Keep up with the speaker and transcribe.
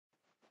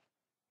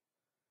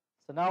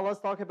So now let's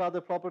talk about the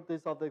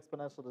properties of the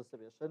exponential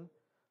distribution.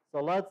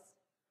 So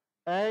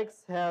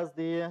x has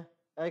the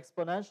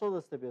exponential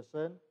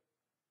distribution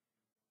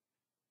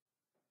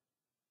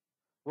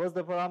with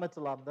the parameter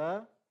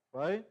lambda,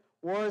 right?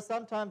 Or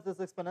sometimes this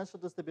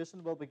exponential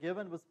distribution will be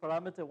given with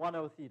parameter 1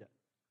 over theta.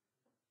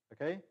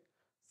 Okay?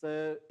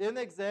 So in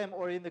the exam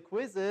or in the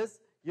quizzes,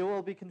 you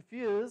will be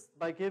confused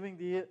by giving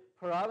the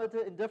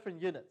parameter in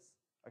different units.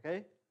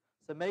 Okay?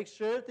 So make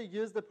sure to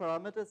use the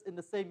parameters in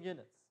the same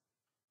units.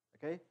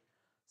 Okay?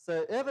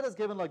 So if it is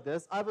given like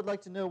this, I would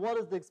like to know what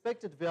is the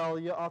expected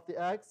value of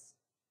the x,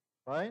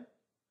 right?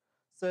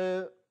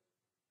 So,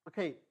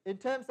 okay, in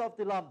terms of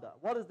the lambda,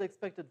 what is the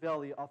expected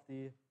value of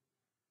the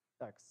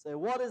x? So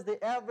what is the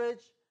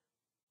average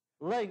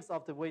length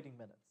of the waiting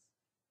minutes?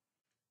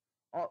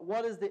 Or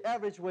what is the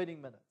average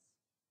waiting minutes?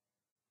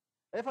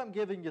 If I'm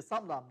giving you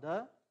some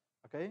lambda,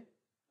 okay,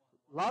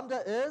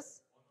 lambda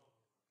is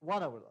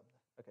 1 over lambda.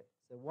 Okay,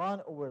 so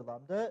 1 over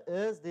lambda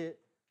is the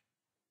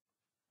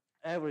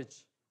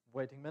average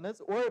waiting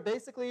minutes, or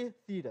basically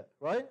theta,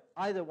 right?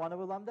 Either 1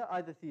 over lambda,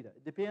 either theta.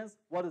 It depends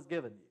what is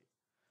given you.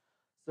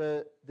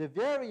 So the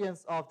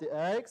variance of the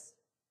x,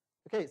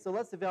 okay, so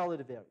let's evaluate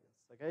the variance,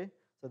 okay?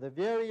 So the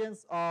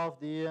variance of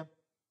the,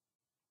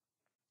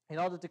 in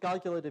order to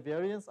calculate the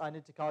variance, I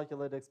need to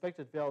calculate the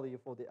expected value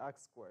for the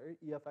x squared,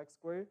 e of x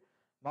squared,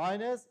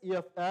 minus e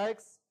of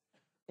x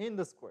in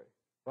the square,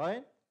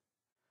 right?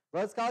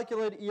 Let's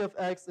calculate e of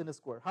x in the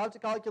square. How to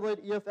calculate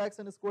e of x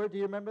in the square? Do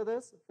you remember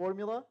this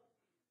formula?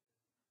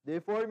 The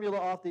formula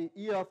of the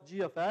e of g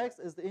of x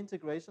is the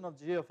integration of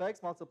g of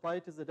x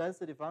multiplied to the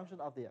density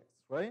function of the x,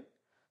 right?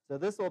 So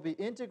this will be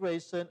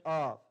integration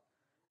of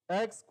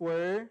x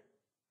squared,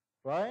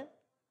 right,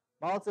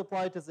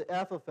 multiplied to the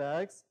f of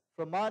x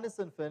from minus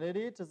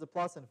infinity to the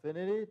plus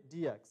infinity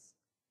dx,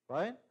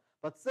 right?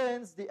 But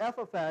since the f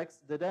of x,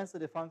 the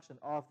density function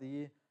of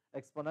the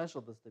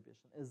exponential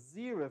distribution, is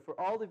 0 for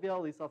all the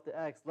values of the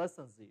x less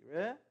than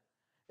 0,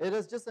 it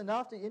is just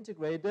enough to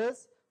integrate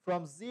this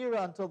from 0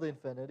 until the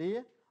infinity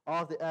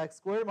of the x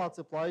squared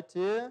multiplied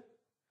to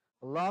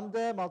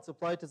lambda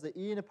multiplied to the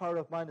e in the power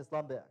of minus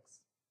lambda x,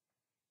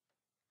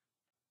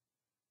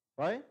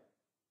 right?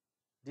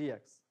 Dx.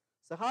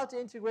 So how to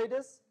integrate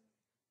this?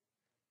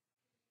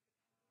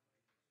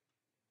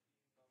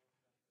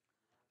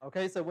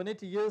 Okay, so we need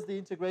to use the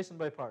integration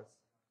by parts,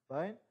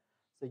 right?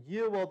 So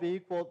u will be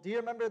equal, do you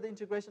remember the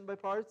integration by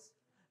parts?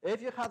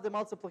 If you have the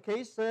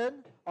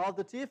multiplication of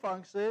the t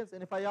functions,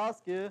 and if I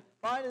ask you,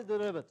 find the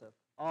derivative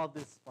of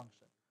this function.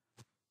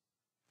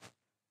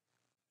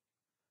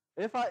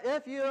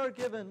 If you are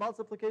given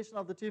multiplication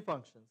of the two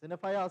functions, and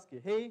if I ask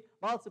you, hey,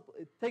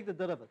 take the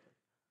derivative,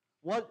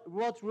 what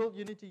rule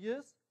you need to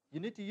use? You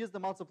need to use the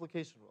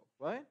multiplication rule,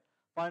 right?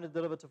 Find the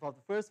derivative of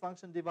the first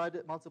function,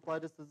 multiply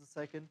this to the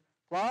second,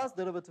 plus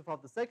derivative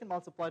of the second,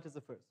 multiply to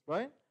the first,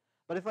 right?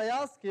 But if I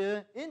ask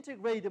you,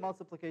 integrate the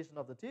multiplication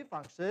of the two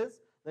functions,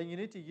 then you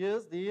need to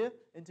use the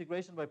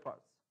integration by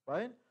parts,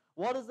 right?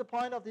 What is the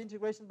point of the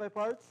integration by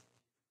parts?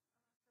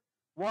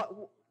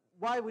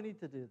 Why we need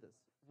to do this?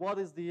 What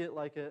is the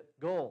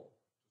goal?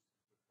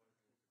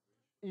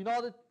 In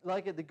order,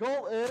 the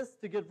goal is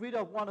to get rid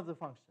of one of the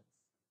functions,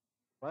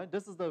 right?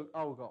 This is our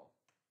goal,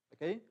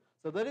 okay?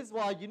 So that is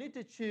why you need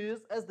to choose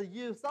as the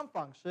u some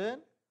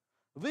function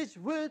which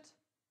would,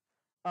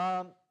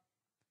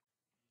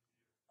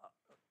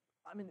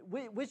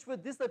 which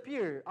would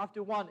disappear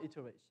after one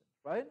iteration,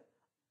 right?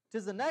 To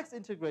the next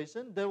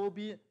integration, there will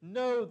be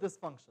no this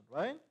function,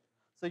 right?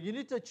 So you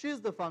need to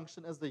choose the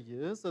function as the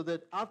u so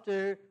that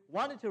after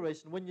one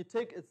iteration, when you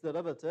take its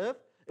derivative,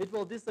 it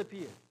will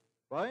disappear,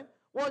 right?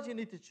 What you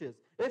need to choose?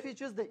 If you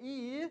choose the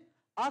e,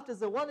 after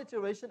the one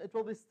iteration, it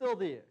will be still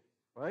there,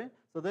 right?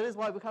 So that is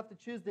why we have to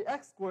choose the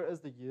x squared as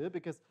the u,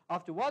 because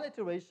after one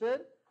iteration,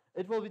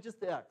 it will be just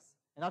the x.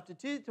 And after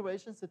two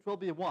iterations, it will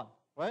be 1,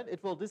 right?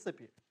 It will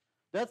disappear.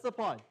 That's the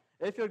point.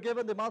 If you're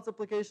given the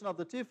multiplication of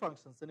the two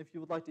functions, and if you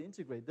would like to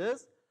integrate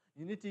this,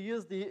 you need to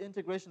use the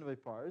integration by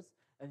parts,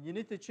 and you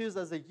need to choose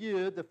as a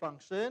u the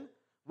function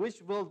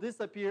which will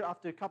disappear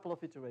after a couple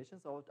of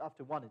iterations or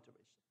after one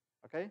iteration,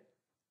 okay?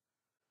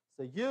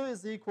 So u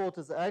is equal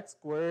to the x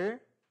squared,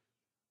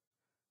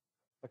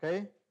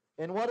 okay?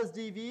 And what is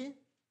dv?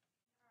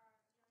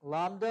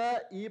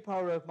 Lambda e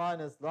power of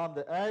minus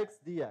lambda x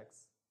dx,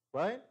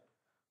 right?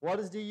 What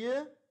is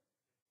du?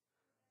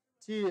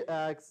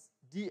 2x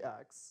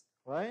dx,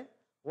 right?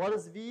 What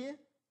is v?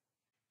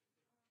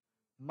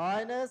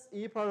 Minus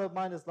e power of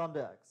minus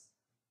lambda x,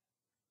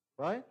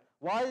 right?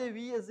 Why the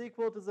v is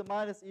equal to the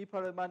minus e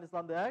power of minus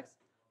lambda x?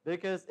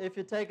 Because if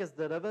you take its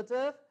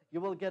derivative,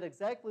 you will get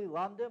exactly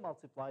lambda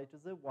multiplied to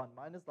the 1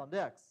 minus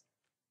lambda x,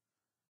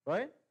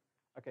 right?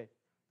 Okay,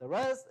 the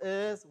rest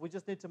is we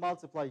just need to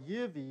multiply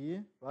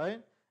uv,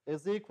 right,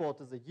 is equal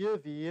to the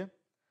uv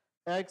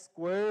x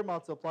squared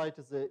multiplied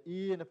to the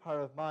e in the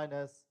power of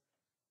minus,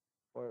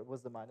 or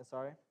was the minus,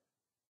 sorry,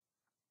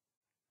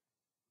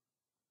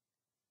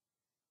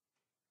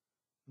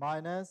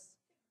 minus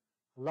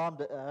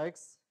lambda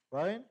x,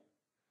 right,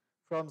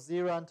 from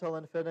 0 until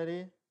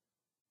infinity,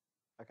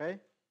 okay?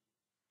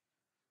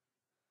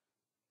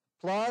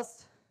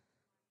 plus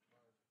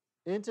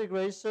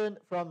integration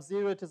from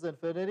 0 to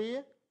infinity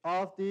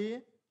of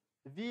the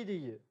v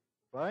du,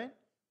 right?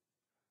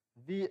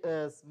 V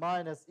is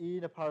minus e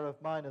in the power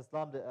of minus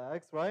lambda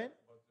x, right?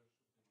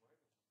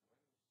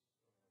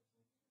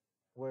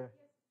 Where?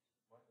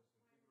 What?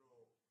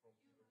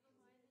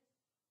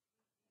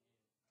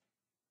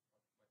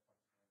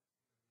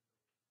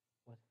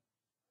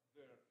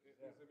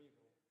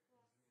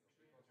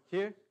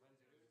 Here?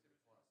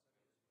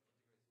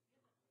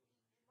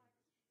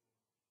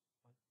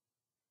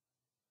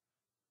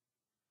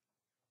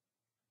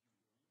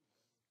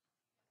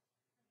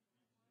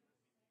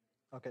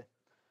 Okay.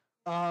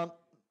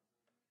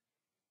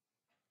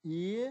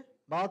 E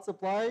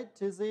multiplied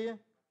to the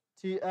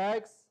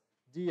tx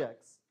dx.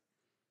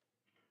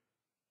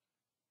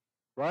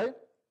 Right?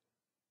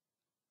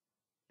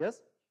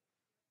 Yes?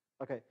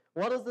 Okay.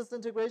 What is this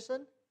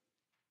integration?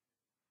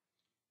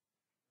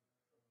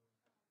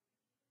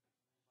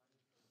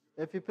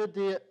 If you put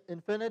the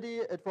infinity,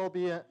 it will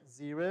be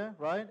 0,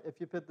 right? If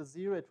you put the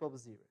 0, it will be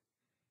 0.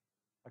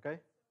 Okay?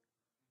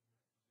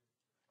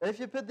 If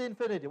you put the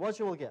infinity, what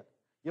you will get?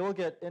 You will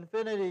get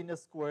infinity in the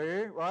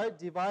square, right?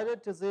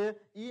 Divided to the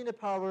e in the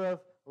power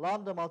of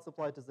lambda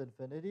multiplied to the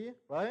infinity,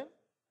 right?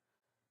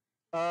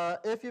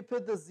 If you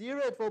put the 0,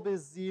 it will be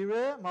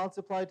 0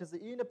 multiplied to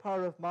the e in the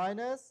power of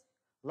minus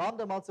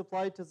lambda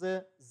multiplied to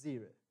the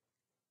 0,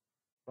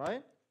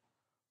 right?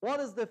 What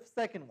is the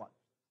second one?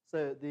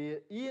 So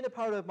the e in the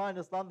power of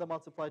minus lambda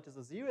multiplied to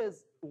the 0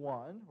 is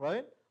 1,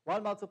 right?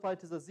 1 multiplied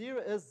to the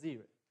 0 is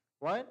 0,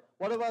 right?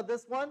 What about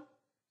this one?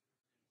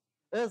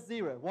 Is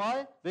 0.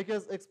 Why?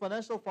 Because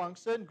exponential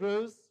function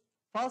grows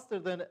faster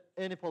than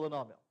any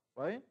polynomial,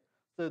 right?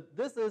 So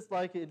this is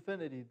like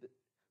infinity.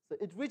 So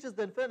it reaches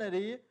the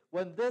infinity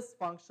when this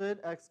function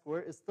x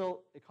squared is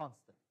still a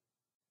constant.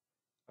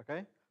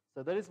 Okay?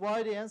 So that is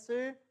why the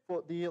answer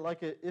for the,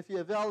 if you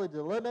evaluate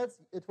the limits,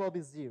 it will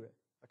be 0.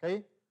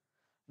 Okay?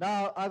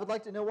 Now, I would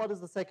like to know what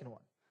is the second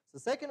one. So the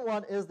second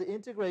one is the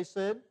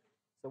integration.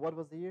 So what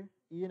was the here?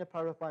 E in the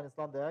power of minus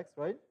lambda x,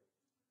 right?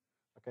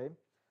 Okay.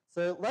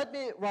 So let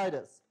me write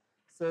this.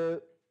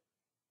 So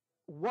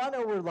 1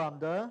 over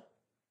lambda,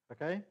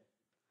 okay,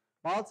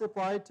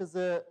 multiplied to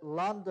the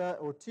lambda,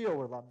 or t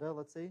over lambda,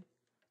 let's say,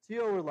 t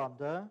over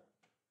lambda,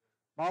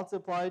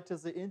 multiplied to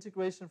the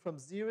integration from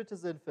 0 to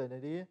the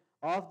infinity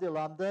of the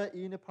lambda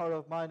e in the power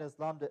of minus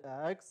lambda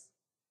x,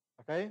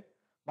 okay,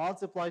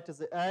 multiplied to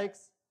the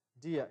x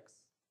dx.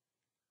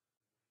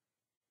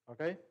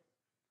 Okay?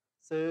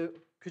 So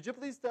could you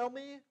please tell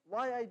me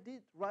why I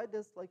did write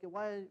this,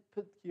 why I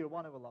put here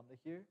 1 over lambda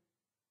here?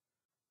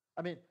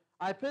 I mean,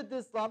 I put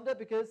this lambda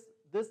because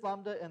this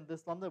lambda and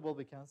this lambda will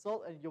be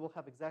cancelled and you will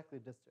have exactly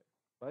this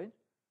term, right?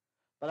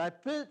 But I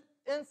put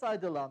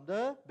inside the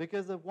lambda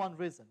because of one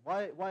reason.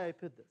 Why I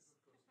put this?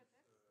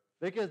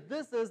 Because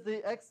this is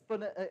the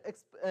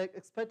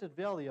expected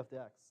value of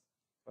the x,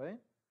 right?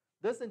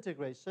 This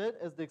integration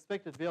is the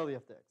expected value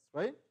of the x,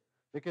 right?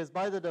 Because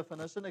by the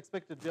definition,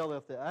 expected value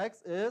of the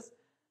x is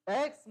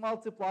x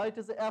multiplied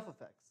to the f of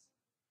x,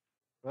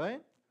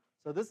 right?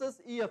 So this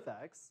is e of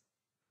x.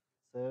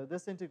 So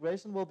this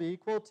integration will be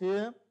equal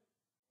to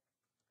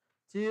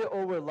t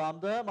over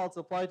lambda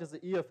multiplied to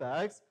the e of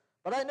x.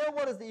 But I know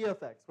what is the e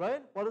of x,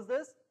 right? What is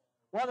this?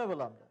 1 over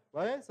lambda,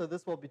 right? So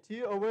this will be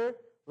t over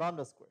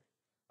lambda squared,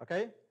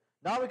 okay?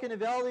 Now we can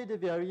evaluate the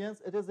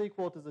variance. It is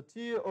equal to the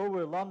t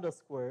over lambda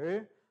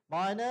squared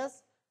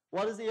minus,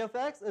 what is e of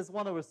x? Is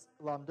 1 over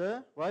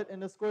lambda, right? In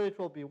the square, it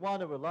will be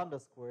 1 over lambda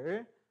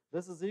squared.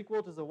 This is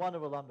equal to the 1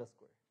 over lambda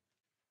squared,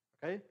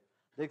 okay?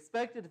 The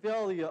expected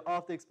value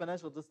of the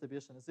exponential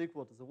distribution is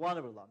equal to the 1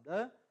 over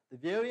lambda. The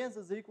variance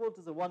is equal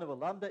to the 1 over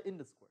lambda in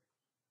the square,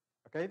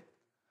 okay?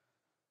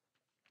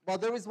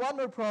 But there is one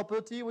more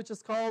property which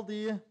is called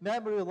the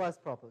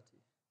memoryless property,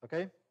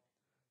 okay?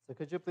 So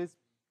could you please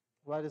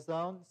write this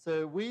down?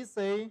 So we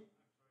say,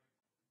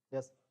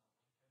 yes.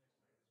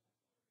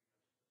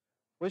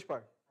 Which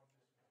part?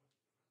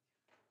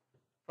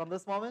 From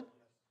this moment?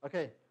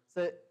 Okay.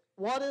 So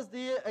what is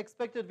the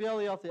expected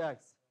value of the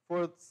x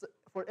for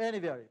any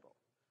variable?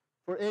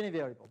 For any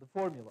variable, the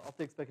formula of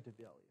the expected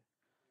value.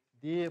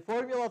 The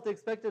formula of the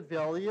expected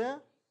value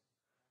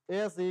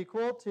is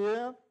equal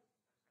to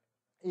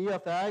e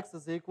of x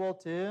is equal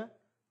to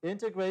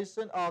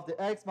integration of the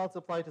x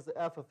multiplied to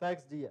the f of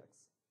x dx.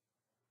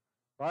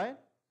 Right?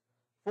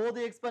 For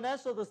the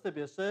exponential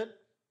distribution,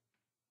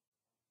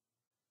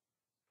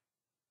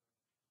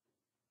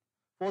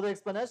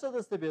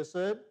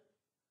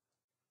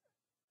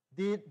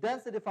 the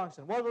density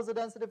function, what was the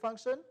density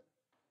function?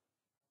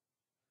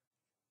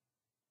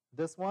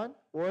 This one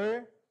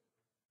or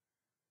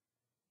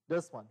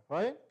this one,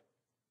 right?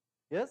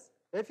 Yes?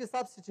 If you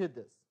substitute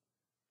this,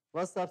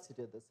 let's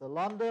substitute this. So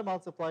lambda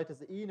multiplied to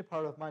the e in the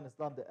power of minus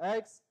lambda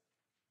x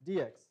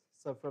dx.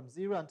 So from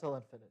 0 until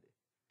infinity,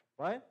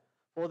 right?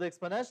 For the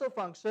exponential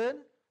function,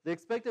 the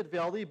expected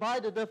value by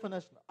the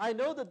definition, I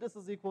know that this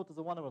is equal to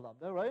the 1 over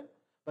lambda, right?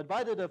 But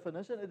by the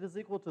definition, it is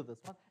equal to this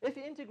one. If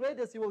you integrate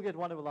this, you will get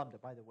 1 over lambda,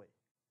 by the way.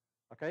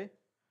 Okay?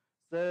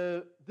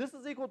 So this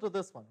is equal to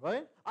this one,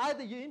 right?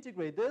 Either you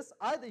integrate this,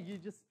 either you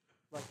just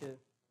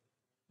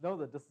know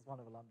that this is 1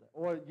 over lambda,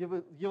 or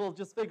you will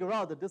just figure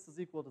out that this is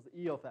equal to the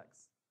e of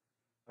x.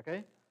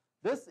 Okay?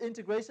 This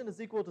integration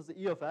is equal to the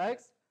e of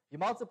x. You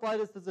multiply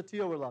this to the t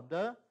over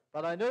lambda,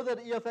 but I know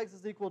that e of x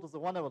is equal to the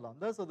 1 over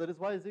lambda, so that is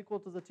y is equal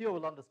to the t over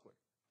lambda squared.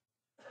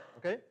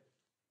 Okay?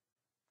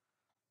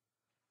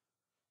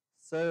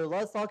 So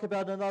let's talk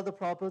about another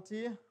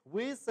property.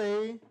 We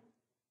say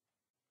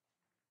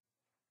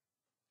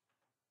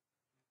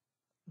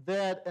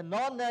that a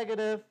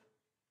non-negative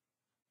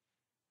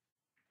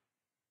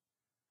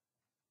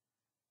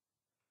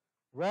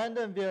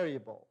random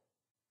variable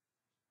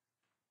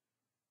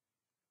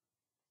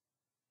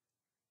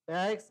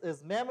x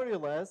is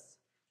memoryless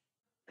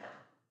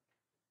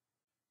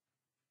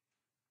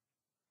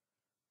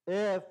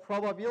if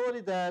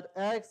probability that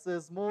x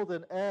is more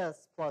than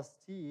s plus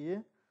t,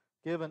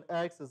 given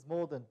x is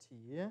more than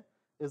t,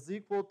 is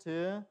equal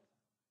to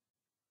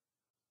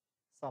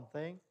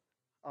something.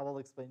 I will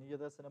explain to you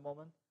this in a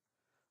moment.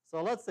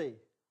 So let's say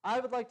I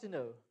would like to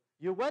know,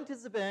 you went to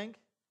the bank,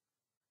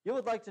 you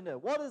would like to know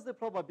what is the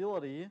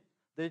probability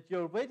that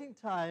your waiting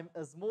time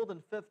is more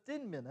than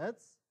 15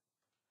 minutes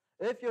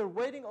if you're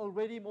waiting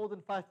already more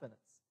than 5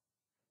 minutes.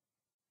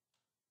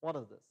 What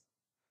is this?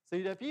 So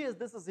it appears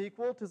this is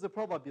equal to the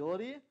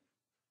probability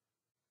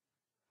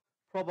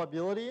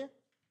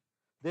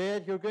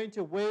that you're going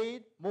to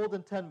wait more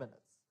than 10 minutes.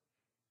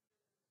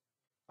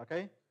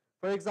 Okay?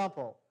 For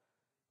example,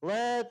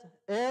 let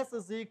s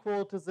is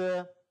equal to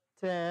the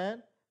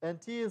 10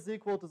 and t is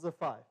equal to the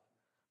 5.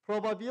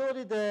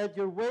 Probability that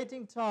your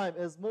waiting time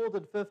is more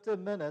than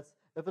 15 minutes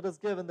if it is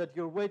given that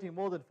you're waiting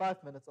more than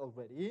 5 minutes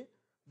already.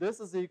 This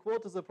is equal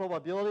to the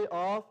probability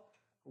of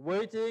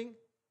waiting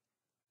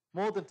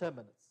more than 10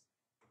 minutes.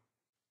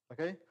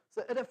 Okay?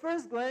 So at a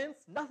first glance,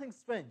 nothing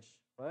strange,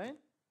 right?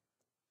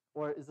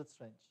 Or is it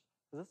strange?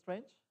 Is it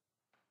strange?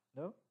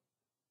 No?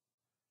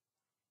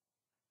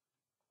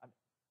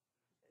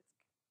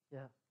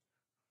 Yeah.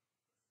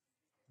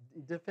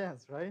 It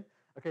depends, right?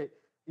 Okay.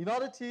 In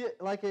order to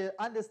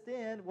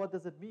understand what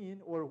does it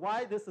mean or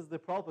why this is the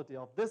property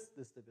of this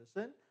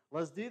distribution,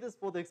 let's do this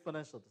for the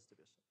exponential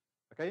distribution.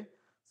 Okay?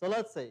 So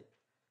let's say,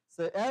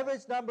 so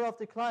average number of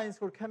the clients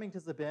who are coming to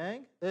the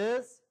bank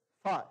is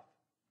 5.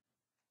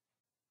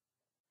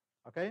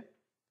 Okay?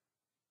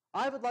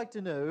 I would like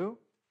to know,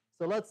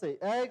 so let's say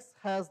x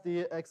has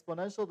the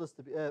exponential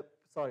distribution,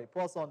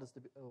 Poisson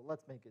distribution,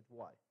 let's make it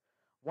y.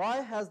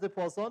 Y has the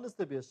Poisson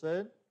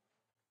distribution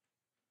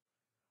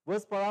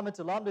with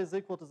parameter lambda is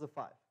equal to the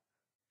 5.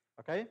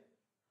 Okay?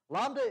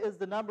 Lambda is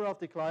the number of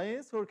the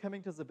clients who are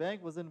coming to the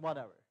bank within 1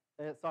 hour.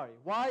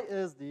 Y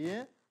is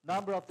the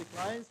number of the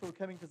clients who are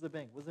coming to the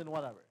bank within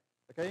 1 hour.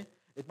 Okay?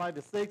 It might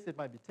be 6, it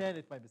might be 10,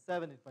 it might be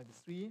 7, it might be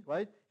 3,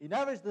 right? In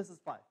average, this is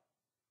 5.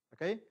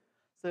 Okay?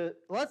 So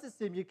let's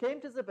assume you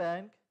came to the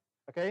bank,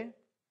 okay?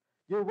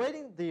 You're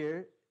waiting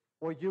there,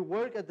 or you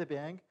work at the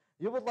bank.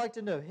 You would like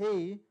to know,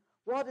 hey,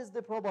 what is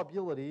the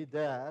probability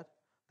that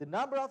the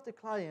number of the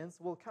clients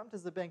will come to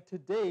the bank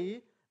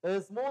today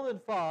is more than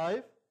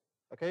 5,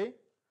 okay?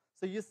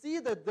 So you see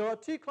that there are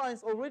 2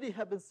 clients already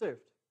have been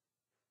served.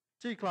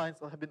 2 clients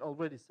have been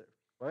already served,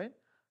 right?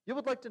 You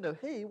would like to know,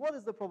 hey, what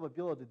is the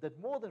probability that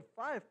more than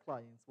 5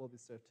 clients will be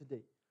served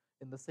today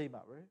in the same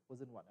hour,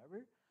 within 1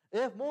 hour?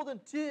 If more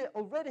than 2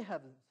 already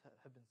have been served,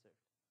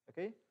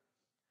 okay?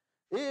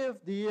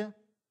 If the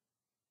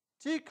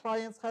 2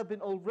 clients have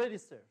been already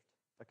served,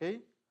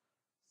 okay?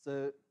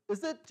 So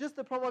is it just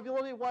the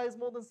probability y is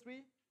more than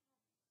 3?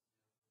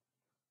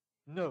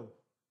 No.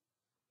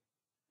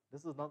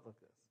 This is not like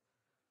this.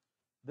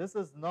 This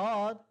is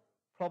not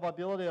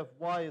probability of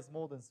y is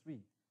more than 3.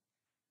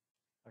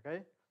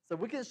 Okay? So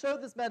we can show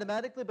this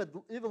mathematically, but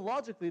even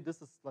logically,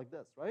 this is like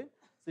this, right?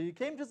 So you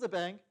came to the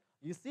bank,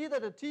 you see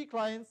that the 2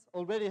 clients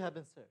already have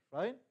been served,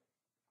 right?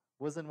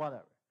 Within 1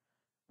 hour.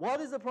 What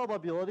is the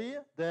probability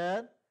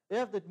that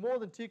if that more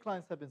than 2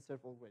 clients have been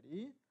served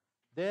already,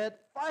 that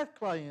 5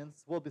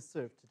 clients will be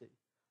served today?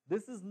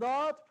 This is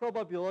not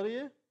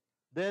probability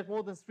that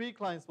more than 3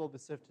 clients will be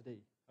served today,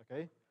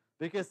 okay?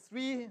 Because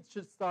 3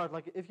 should start,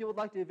 like if you would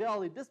like to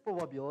evaluate this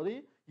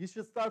probability, you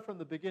should start from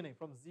the beginning,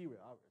 from 0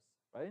 hours,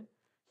 right?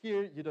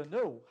 Here, you don't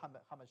know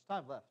how much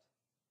time left,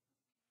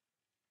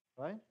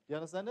 right? Do you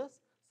understand this?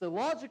 So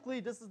logically,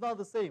 this is not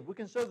the same. We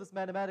can show this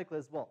mathematically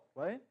as well,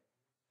 right?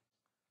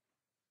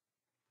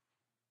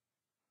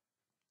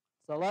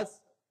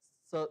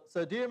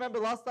 So do you remember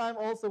last time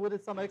also we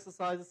did some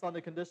exercises on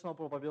the conditional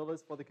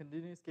probabilities for the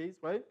continuous case,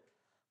 right?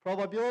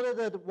 Probability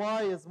that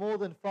y is more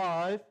than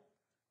 5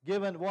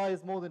 given y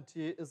is more than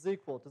 2 is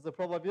equal to the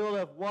probability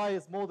of y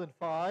is more than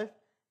 5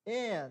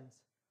 and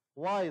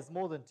y is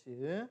more than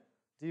 2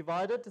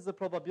 divided to the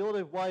probability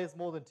of y is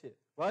more than 2,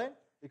 right?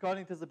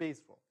 According to the base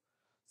rule.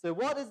 So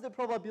what is the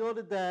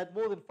probability that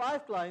more than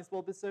 5 clients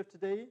will be served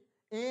today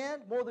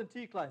and more than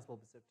 2 clients will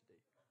be served today?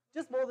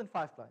 Just more than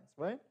 5 clients,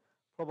 right?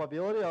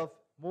 Probability of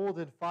more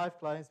than 5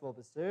 clients will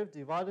be served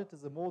divided to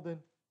the more than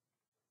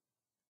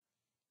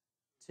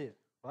 2,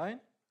 right?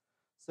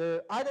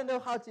 So I don't know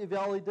how to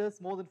evaluate this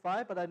more than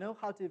 5, but I know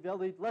how to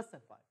evaluate less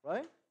than 5,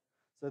 right?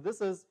 So this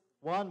is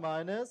 1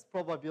 minus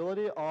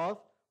probability of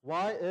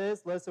y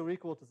is less or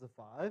equal to the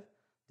 5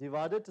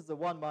 divided to the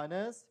 1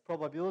 minus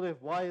probability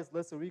of y is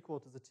less or equal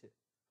to the 2,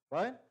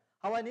 right?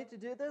 How I need to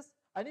do this?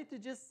 I need to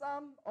just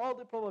sum all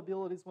the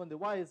probabilities when the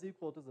y is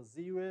equal to the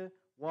 0,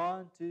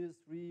 1, 2,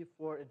 3,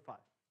 4, and 5,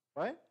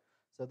 right?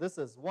 So this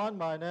is 1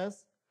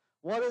 minus,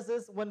 what is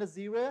this when it's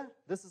 0?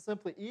 This is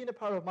simply e in the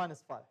power of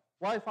minus 5.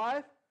 Why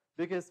 5?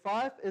 Because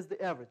 5 is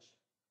the average,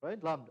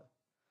 right? Lambda.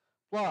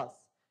 Plus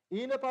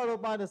e in the power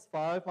of minus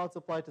 5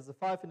 multiplied to the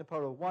 5 in the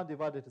power of 1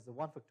 divided to the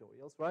 1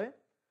 factorials, right?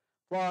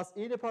 Plus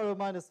e in the power of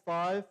minus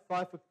 5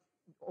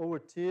 over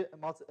 2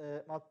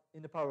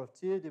 in the power of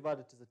 2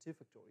 divided to the 2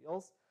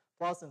 factorials,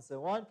 plus and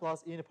so on,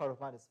 plus e in the power of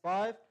minus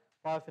 5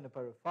 in the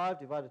power of 5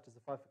 divided to the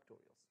 5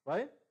 factorials,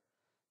 right?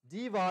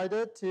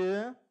 Divided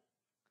to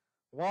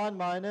 1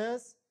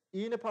 minus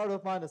e in the power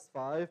of minus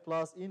 5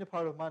 plus e in the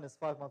power of minus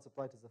 5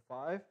 multiplied to the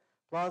 5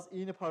 plus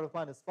e in the power of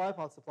minus 5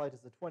 multiplied to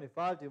the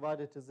 25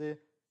 divided to the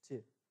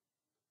 2.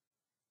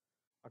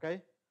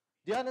 Okay?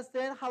 Do you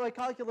understand how I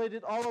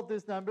calculated all of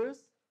these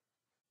numbers?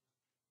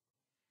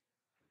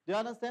 Do you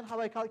understand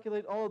how I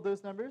calculate all of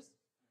those numbers?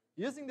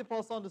 Using the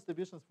Poisson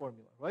distributions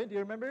formula, right? Do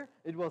you remember?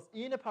 It was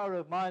e in the power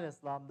of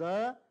minus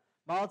lambda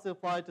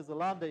multiplied to the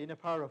lambda in the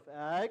power of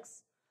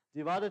x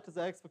divided to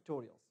the x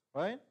factorials,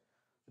 right?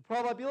 The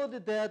probability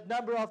that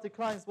number of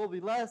declines will be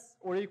less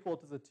or equal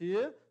to the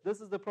 2,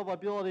 this is the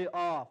probability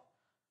of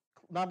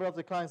number of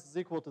declines is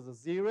equal to the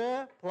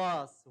 0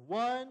 plus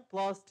 1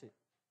 plus 2,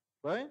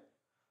 right?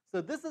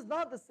 So this is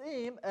not the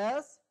same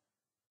as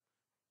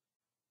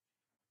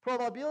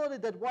probability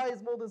that y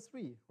is more than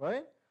 3,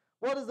 right?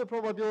 What is the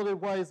probability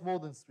y is more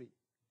than 3?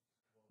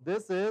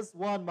 This is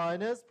 1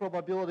 minus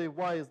probability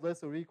y is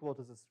less or equal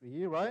to the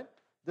 3, right?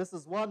 This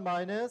is 1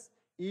 minus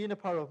e in the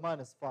power of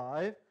minus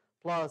 5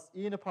 plus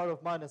e in the power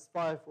of minus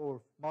 5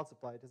 or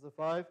multiplied to the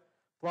 5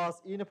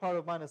 plus e in the power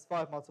of minus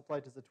 5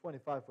 multiplied to the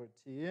 25 for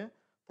t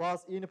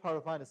plus e in the power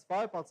of minus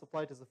 5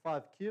 multiplied to the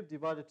 5 cubed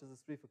divided to the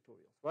 3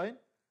 factorials, right?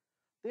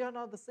 They are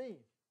not the same,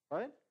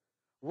 right?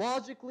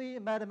 Logically,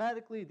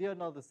 mathematically, they are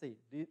not the same.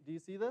 Do you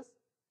see this?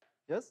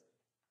 Yes?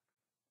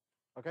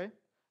 Okay?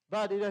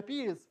 But it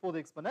appears for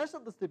the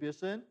exponential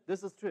distribution,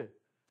 this is true.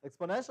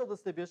 Exponential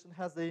distribution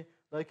has a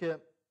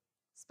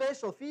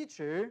special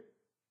feature,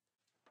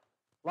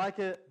 like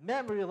a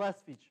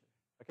memoryless feature.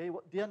 Okay?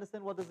 Do you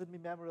understand what does it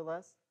mean,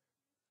 memoryless?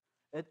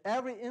 At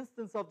every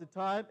instance of the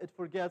time, it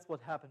forgets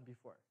what happened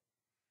before.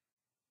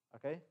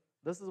 Okay?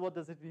 This is what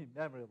does it mean,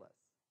 memoryless.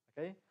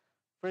 Okay?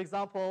 For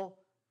example,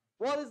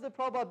 what is the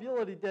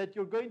probability that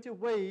you're going to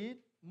wait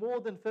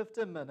more than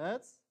 15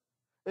 minutes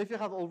if you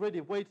have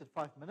already waited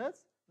 5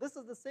 minutes? This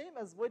is the same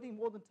as waiting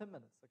more than 10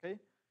 minutes, okay?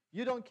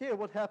 You don't care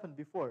what happened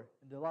before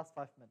in the last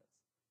 5 minutes,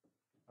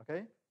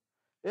 okay?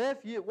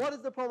 What is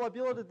the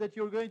probability that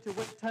you're going to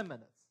wait 10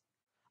 minutes?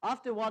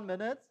 After 1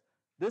 minute,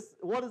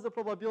 what is the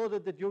probability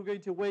that you're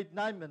going to wait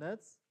 9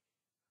 minutes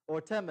or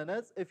 10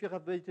 minutes if you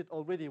have waited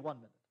already 1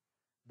 minute?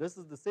 This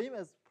is the same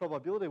as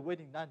probability of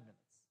waiting 9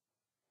 minutes,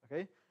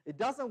 okay? It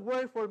doesn't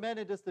work for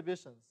many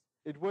distributions.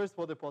 It works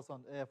for the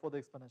Poisson, for the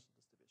exponential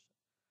distribution.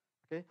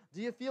 Okay?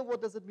 Do you feel what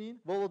does it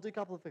mean? Well, we'll do a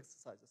couple of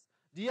exercises.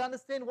 Do you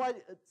understand why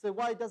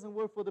it doesn't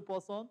work for the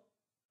Poisson?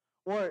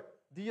 Or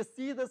do you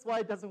see this why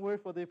it doesn't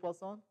work for the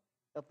Poisson?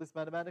 At least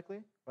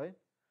mathematically, right?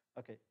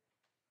 Okay.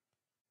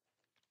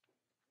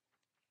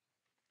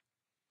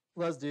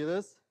 Let's do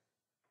this.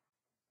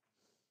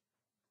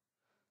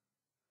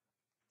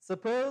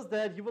 Suppose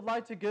that you would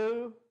like to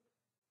go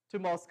to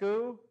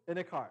Moscow in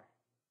a car.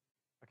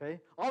 Okay?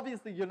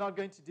 Obviously, you're not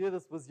going to do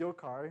this with your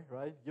car,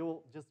 right?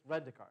 You'll just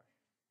rent a car.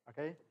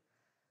 Okay?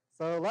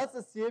 So let's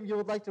assume you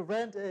would like to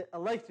rent an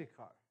electric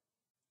car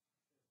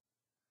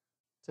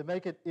to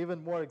make it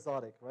even more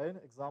exotic, right?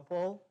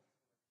 Example.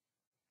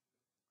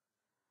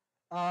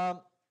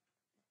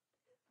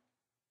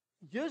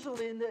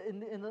 Usually in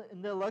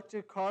the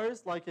electric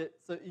cars,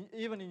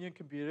 even in your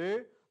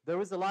computer,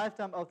 there is a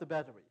lifetime of the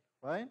battery,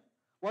 right?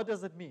 What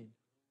does it mean?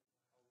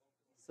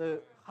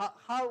 So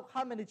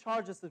how many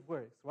charges it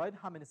works, right?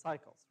 How many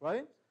cycles,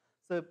 right?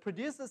 So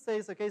producer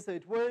says, okay, so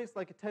it works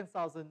like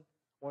 10,000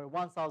 or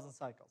 1,000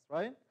 cycles,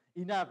 right?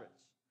 In average.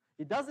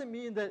 It doesn't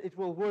mean that it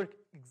will work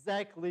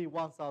exactly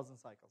 1,000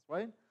 cycles,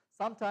 right?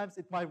 Sometimes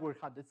it might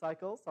work 100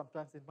 cycles,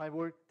 sometimes it might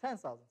work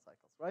 10,000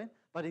 cycles, right?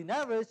 But in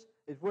average,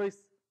 it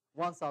works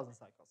 1,000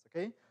 cycles,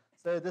 okay?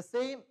 So the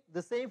same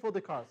for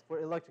the cars, for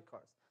electric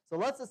cars. So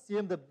let's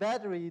assume the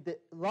battery, the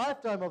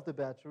lifetime of the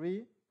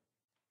battery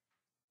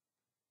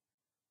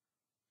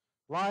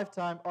of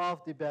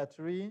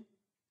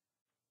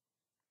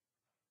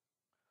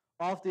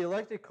the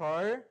electric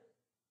car,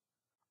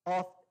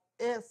 of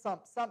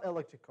some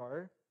electric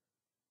car,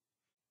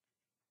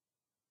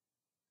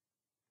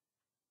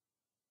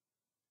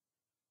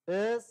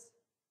 is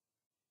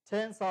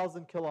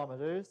 10,000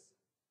 kilometers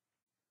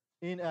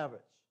in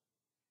average.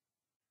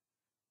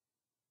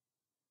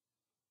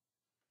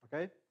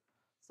 Okay?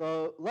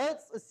 So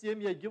let's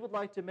assume you would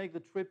like to make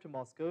the trip to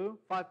Moscow,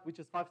 which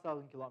is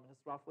 5,000 kilometers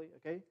roughly,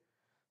 okay?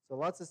 So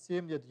let's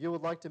assume that you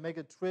would like to make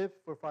a trip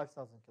for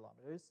 5,000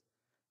 kilometers.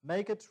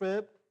 Make a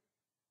trip,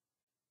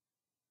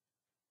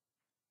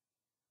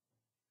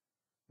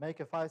 make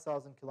a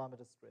 5,000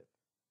 kilometers trip.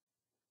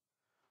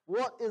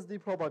 What is the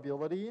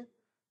probability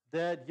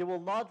that you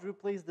will not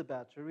replace the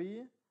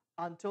battery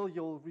until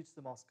you will reach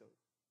the Moscow?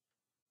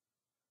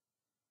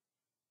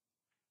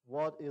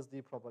 What is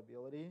the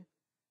probability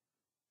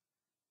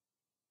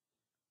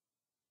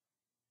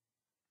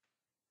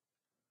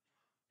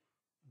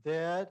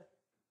that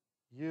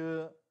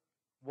you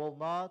will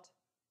not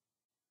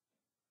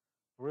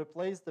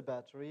replace the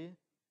battery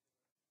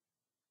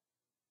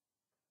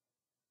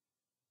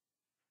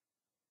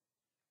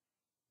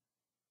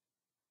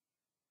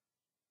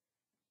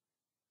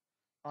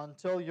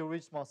until you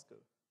reach Moscow?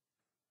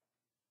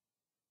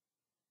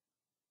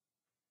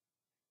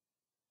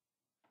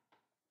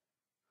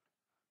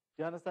 Do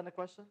you understand the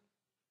question?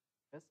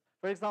 Yes.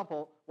 For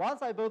example,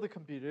 once I build the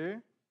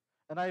computer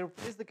and I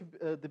replace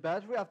the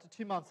battery after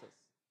 2 months,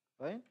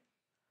 right?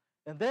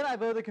 And then I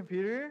build the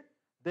computer,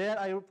 then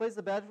I replace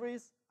the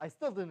batteries. I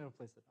still didn't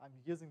replace it. I'm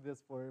using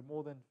this for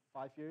more than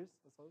 5 years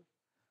or so.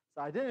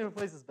 So I didn't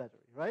replace this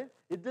battery, right?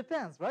 It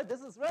depends, right?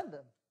 This is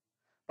random.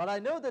 But I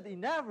know that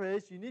in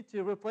average, you need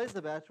to replace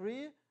the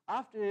battery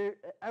after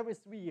every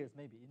 3 years,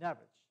 maybe, in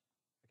average,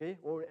 okay?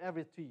 Or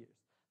every 2 years.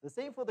 The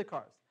same for the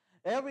cars.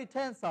 Every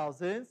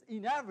 10,000,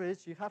 in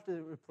average, you have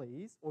to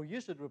replace, or you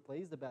should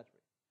replace the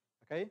battery,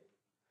 okay?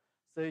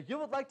 So you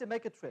would like to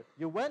make a trip.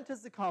 You went to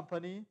the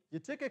company, you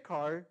took a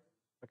car,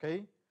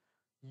 okay?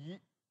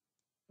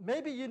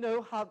 Maybe you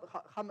know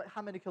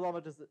how many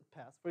kilometers it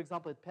passed. For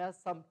example, it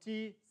passed some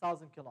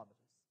T,000 kilometers,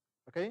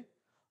 okay?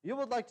 You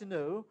would like to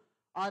know,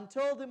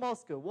 until the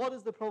Moscow, what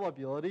is the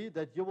probability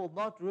that you will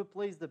not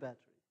replace the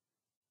battery,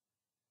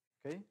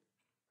 okay?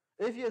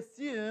 If you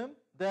assume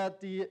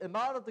that the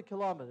amount of the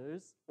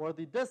kilometers or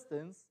the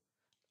distance,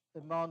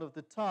 amount of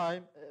the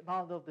time,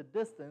 amount of the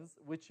distance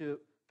which you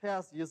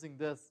pass using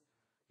this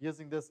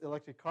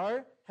electric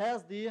car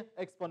has the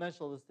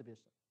exponential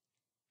distribution.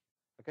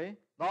 Okay?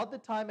 Not the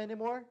time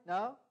anymore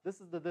now. This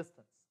is the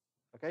distance.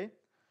 Okay?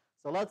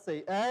 So let's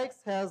say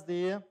x has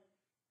the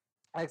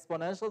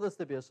exponential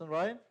distribution,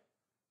 right?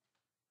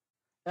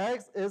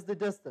 X is the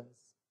distance.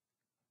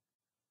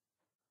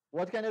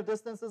 What kind of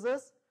distance is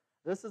this?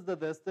 This is the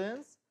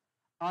distance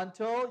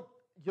until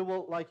you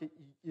will,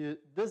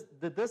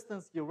 the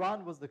distance you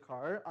run with the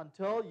car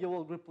until you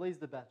will replace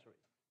the battery.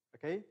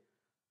 Okay?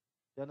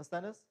 You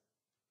understand this?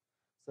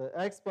 So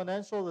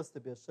exponential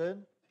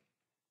distribution.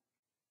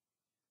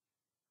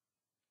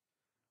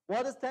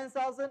 What is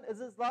 10,000? Is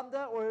this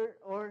lambda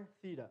or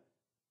theta?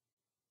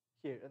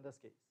 Here in this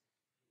case.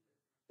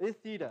 It's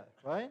theta,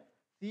 right?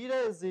 Theta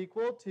is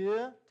equal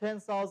to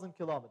 10,000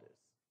 kilometers.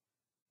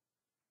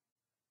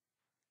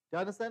 Do you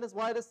understand this?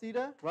 Why does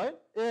theta, right?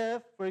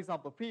 If, for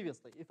example,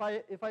 previously,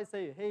 if I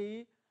say,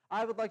 hey,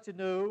 I would like to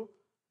know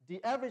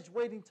the average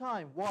waiting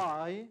time,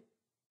 why?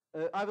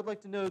 I would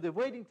like to know the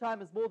waiting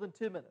time is more than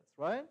 2 minutes,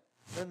 right?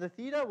 Then the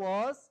theta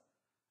was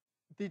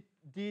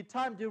the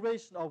time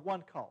duration of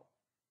one call,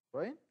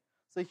 right?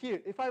 So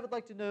here, if I would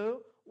like to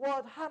know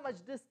how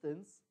much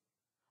distance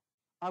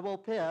I will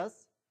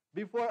pass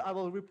before I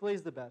will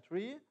replace the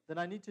battery, then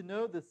I need to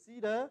know the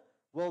theta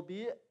will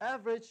be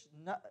average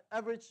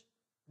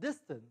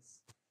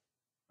distance,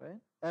 right?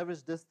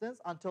 Average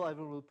distance until I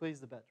will replace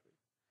the battery.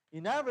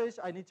 In average,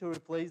 I need to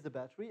replace the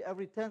battery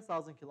every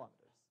 10,000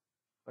 kilometers,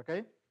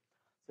 okay?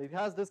 So it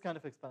has this kind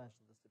of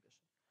exponential distribution.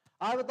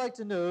 I would like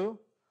to know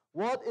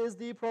what is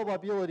the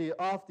probability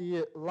of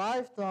the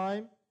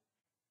lifetime,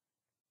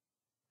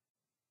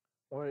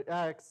 or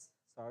x,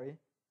 sorry,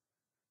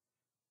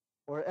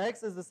 or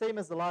x is the same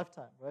as the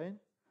lifetime, right?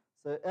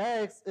 So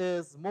x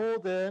is more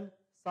than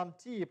some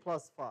t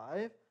plus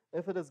 5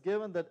 if it is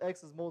given that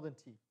x is more than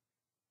t,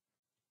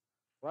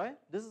 right?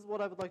 This is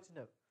what I would like to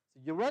know. So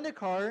you rent a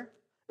car,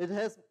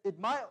 it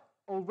might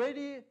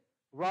already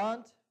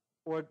run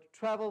or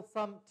travel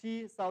some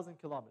t,000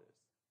 kilometers,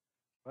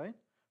 right?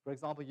 For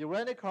example, you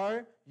rent a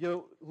car,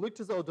 you look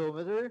to the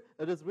odometer,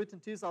 it is written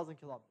 2,000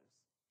 kilometers,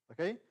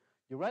 okay?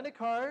 You rent a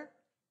car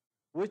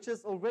which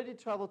has already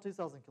traveled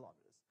 2,000 kilometers.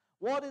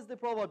 What is the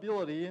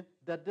probability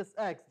that this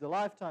x, the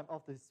lifetime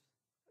of this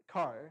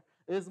car,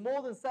 is more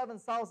than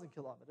 7,000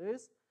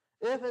 kilometers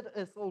if it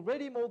is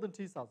already more than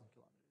 2,000 kilometers,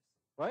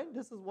 right?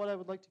 This is what I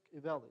would like to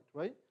evaluate,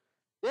 right?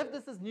 If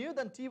this is new,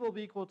 then t will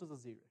be equal to the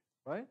 0,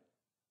 right?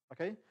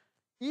 Okay?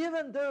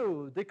 Even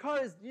though the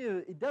car is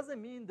new, it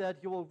doesn't mean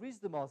that you will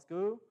reach the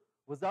Moscow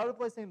without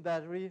replacing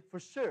battery for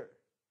sure,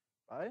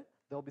 right?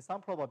 There will be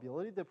some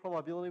probability. The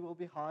probability will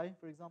be high,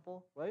 for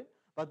example, right?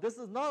 But this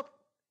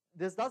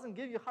doesn't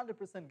give you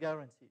 100%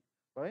 guarantee,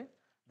 right?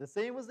 The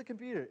same with the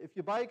computer. If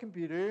you buy a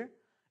computer,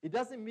 it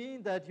doesn't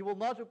mean that you will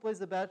not replace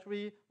the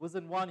battery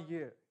within 1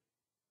 year,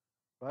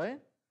 right?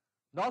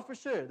 Not for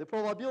sure. The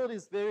probability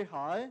is very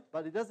high,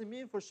 but it doesn't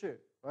mean for sure,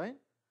 right?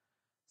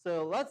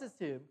 So let's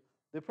assume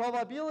the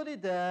probability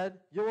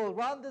that you will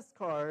run this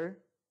car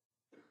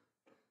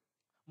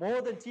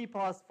more than t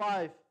past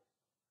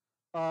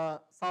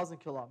 5,000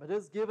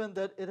 kilometers, given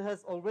that it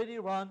has already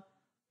run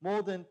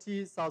more than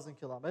t,000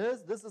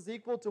 kilometers. This is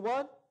equal to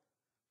what?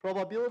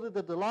 Probability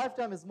that the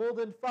lifetime is more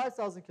than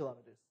 5,000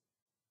 kilometers.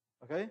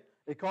 Okay?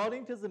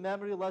 According to the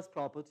memoryless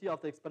property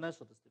of the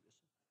exponential distribution.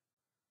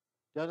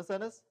 Do you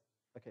understand this?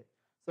 Okay.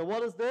 So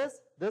what is this?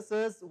 This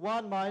is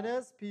 1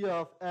 minus p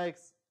of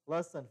x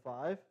less than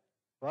 5,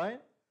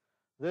 right?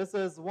 This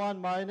is 1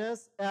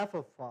 minus f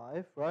of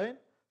 5, right?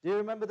 Do you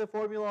remember the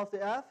formula of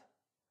the f?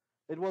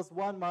 It was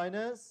 1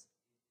 minus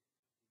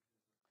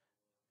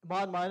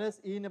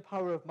e in the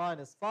power of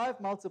minus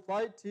 5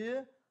 multiplied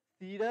to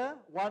theta,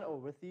 1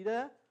 over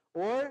theta,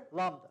 or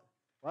lambda,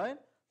 right?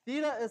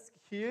 Theta is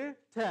here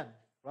 10,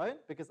 right?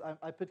 Because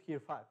I put here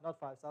 5, not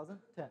 5,000,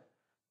 10.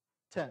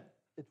 10.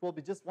 It will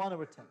be just 1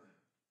 over 10.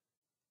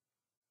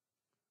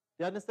 Do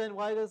you understand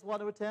why it is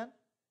 1 over 10?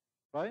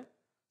 Right?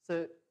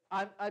 So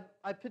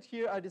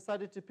I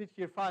decided to put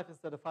here 5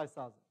 instead of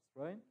 5,000,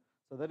 right?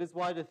 So that is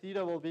why the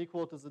theta will be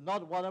equal to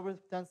not 1 over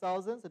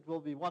 10,000, it will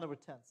be 1 over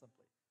 10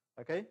 simply.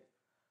 Okay?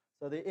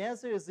 So the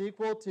answer is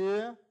equal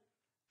to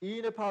e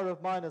to the power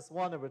of minus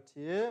 1 over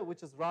 2,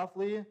 which is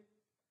roughly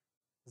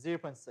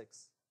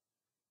 0.6.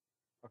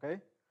 Okay?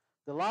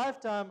 The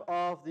lifetime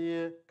of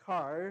the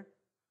car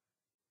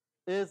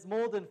is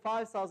more than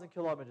 5,000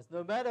 kilometers.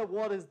 No matter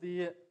what is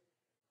the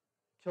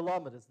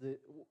kilometers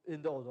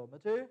in the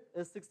odometer,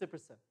 is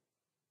 60%.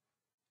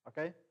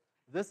 Okay?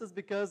 This is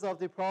because of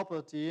the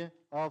property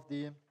of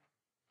the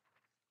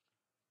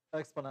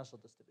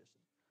exponential distribution.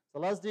 So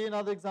let's do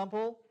another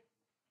example.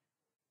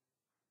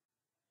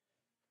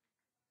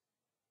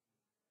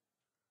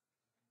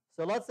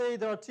 So let's say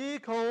there are two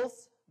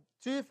calls,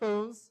 two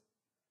phones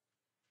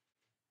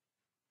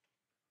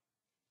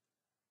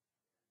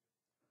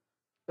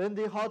in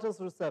the hotel's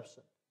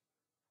reception.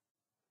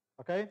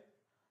 Okay?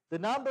 The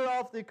number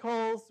of the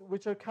calls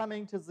which are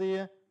coming to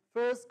the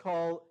first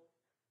call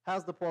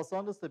has the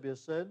Poisson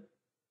distribution.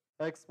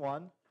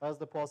 X1 has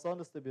the Poisson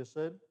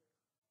distribution,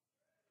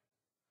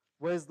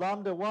 whereas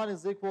lambda 1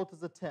 is equal to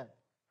the 10.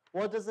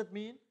 What does it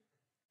mean?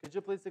 Could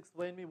you please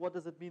explain me what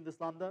does it mean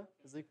this lambda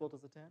is equal to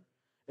the 10?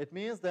 It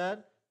means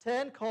that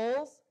 10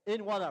 calls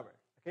in 1 hour.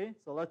 Okay,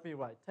 so let me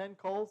write 10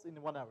 calls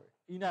in 1 hour,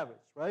 in average,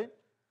 right?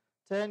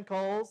 10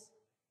 calls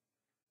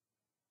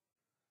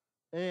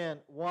in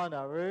 1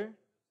 hour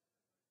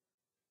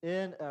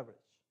in average.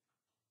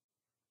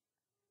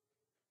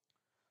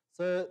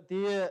 So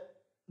the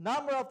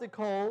number of the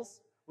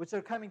calls which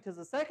are coming to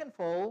the second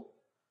phone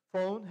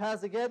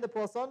has again the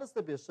Poisson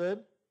distribution.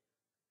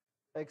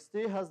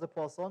 X2 has the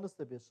Poisson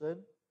distribution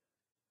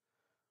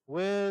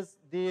with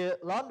the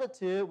lambda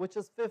 2, which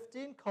is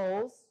 15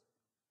 calls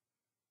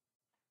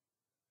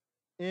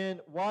in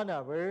 1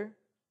 hour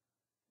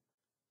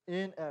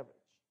in average.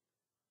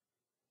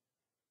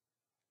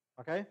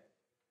 Okay?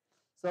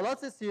 So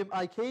let's assume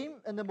I came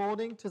in the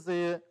morning to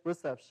the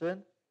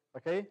reception.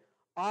 Okay?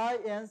 I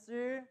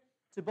answer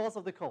to both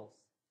of the calls,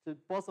 to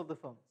both of the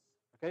phones.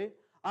 Okay?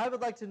 I would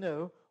like to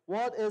know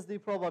what is the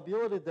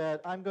probability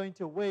that I'm going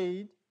to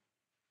wait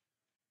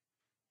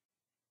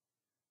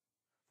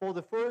for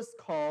the first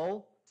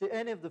call to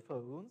any of the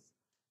phones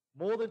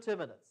more than 2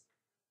 minutes.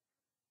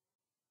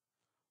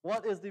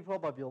 What is the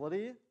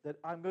probability that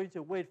I'm going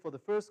to wait for the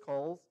first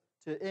calls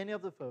to any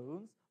of the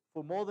phones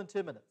for more than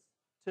 2 minutes?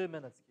 2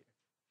 minutes here.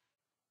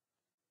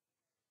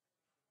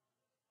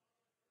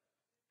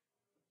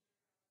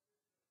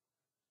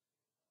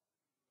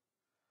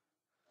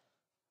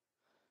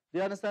 Do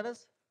you understand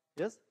this?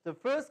 Yes? The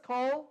first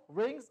call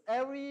rings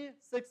every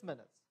 6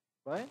 minutes,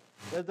 right?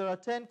 If there are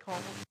 10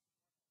 calls,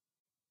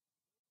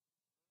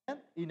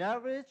 in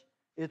average,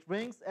 it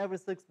rings every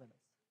 6 minutes,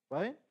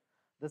 right?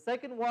 The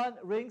second one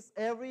rings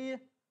every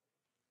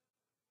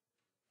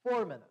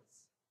 4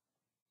 minutes,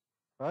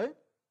 right?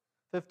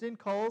 15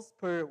 calls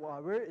per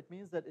hour, it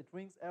means that it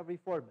rings every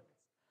 4 minutes.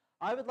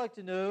 I would like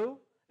to know,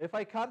 if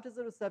I come to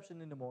the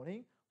reception in the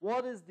morning,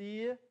 what is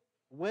the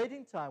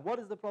waiting time? What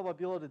is the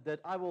probability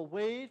that I will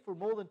wait for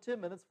more than 2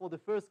 minutes for the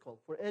first call,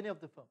 for any of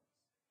the phones?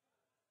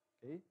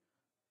 Okay.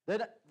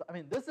 Then, I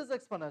mean, this is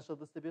exponential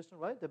distribution,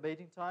 right? The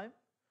waiting time.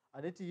 I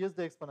need to use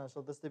the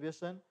exponential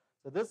distribution.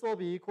 So this will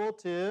be equal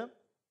to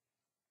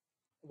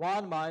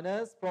 1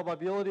 minus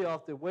probability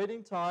of the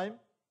waiting time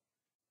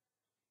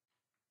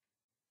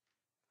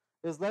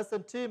is less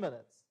than 2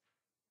 minutes.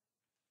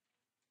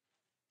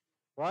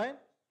 Right?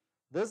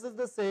 This is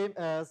the same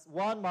as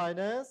 1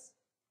 minus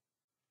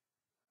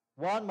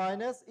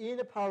e in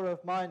the power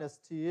of minus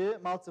 2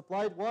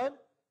 multiplied 1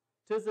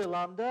 to the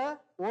lambda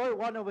or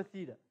 1 over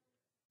theta.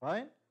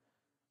 Right?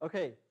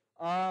 Okay.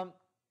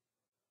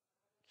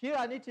 Here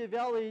I need to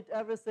evaluate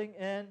everything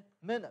in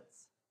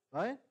minutes.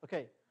 Right?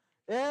 Okay.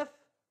 If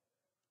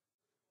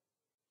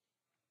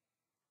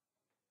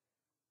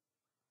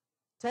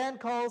 10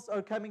 calls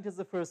are coming to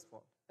the first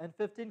phone and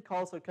 15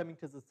 calls are coming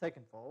to the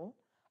second phone,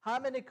 how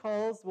many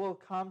calls will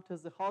come to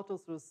the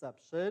hotel's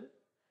reception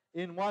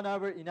in 1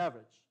 hour in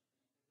average?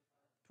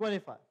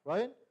 25,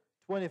 right?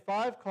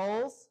 25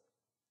 calls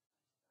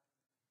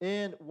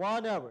in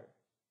 1 hour.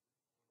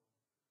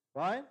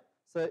 right?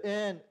 So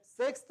in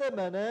 60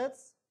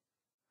 minutes,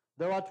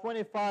 there are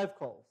 25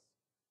 calls,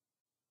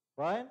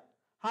 right?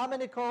 How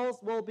many calls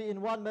will be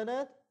in 1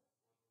 minute?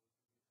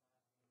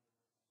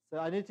 So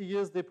I need to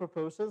use the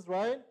proportions,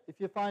 right? If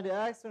you find the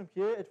x from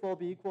here, it will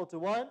be equal to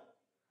what?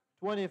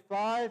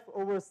 25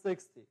 over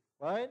 60,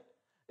 right?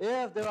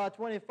 If there are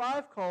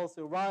 25 calls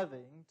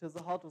arriving to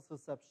the hotel's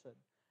reception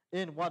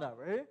in 1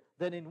 hour,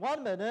 then in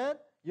 1 minute,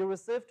 you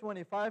receive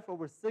 25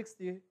 over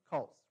 60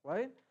 calls,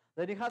 right?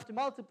 Then you have to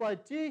multiply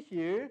 2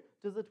 here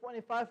to the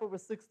 25 over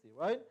 60,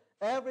 right?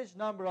 Average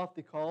number of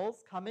the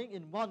calls coming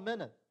in 1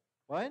 minute,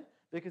 right?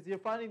 Because you're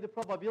finding the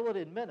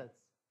probability in minutes,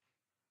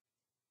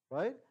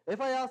 right?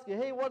 If I ask you,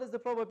 hey, what is the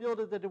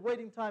probability that the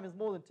waiting time is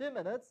more than 2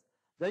 minutes,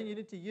 then you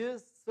need to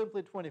use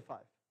simply 25,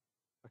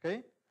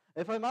 okay?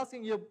 If I'm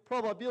asking you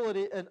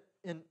probability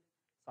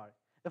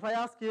if I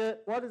ask you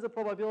what is the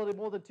probability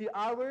more than 2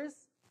 hours,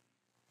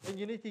 then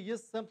you need to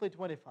use simply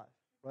 25,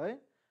 right?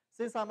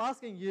 Since I'm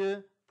asking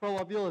you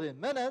probability in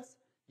minutes,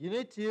 you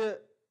need to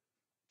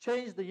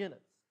change the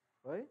units,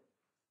 right?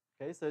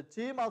 Okay, so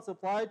 2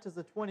 multiplied to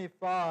the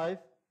 25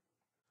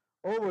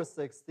 over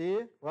 60,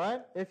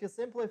 right? If you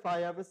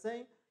simplify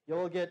everything, you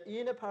will get e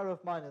in the power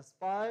of minus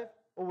 5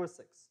 over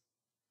 6.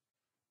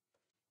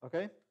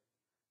 Okay?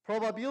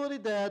 Probability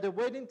that the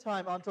waiting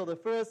time until the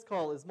first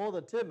call is more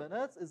than 2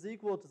 minutes is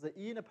equal to the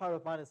e in the power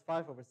of minus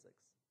 5 over 6.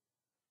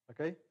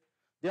 Okay?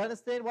 Do you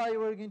understand why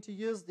we're going to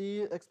use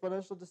the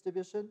exponential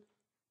distribution?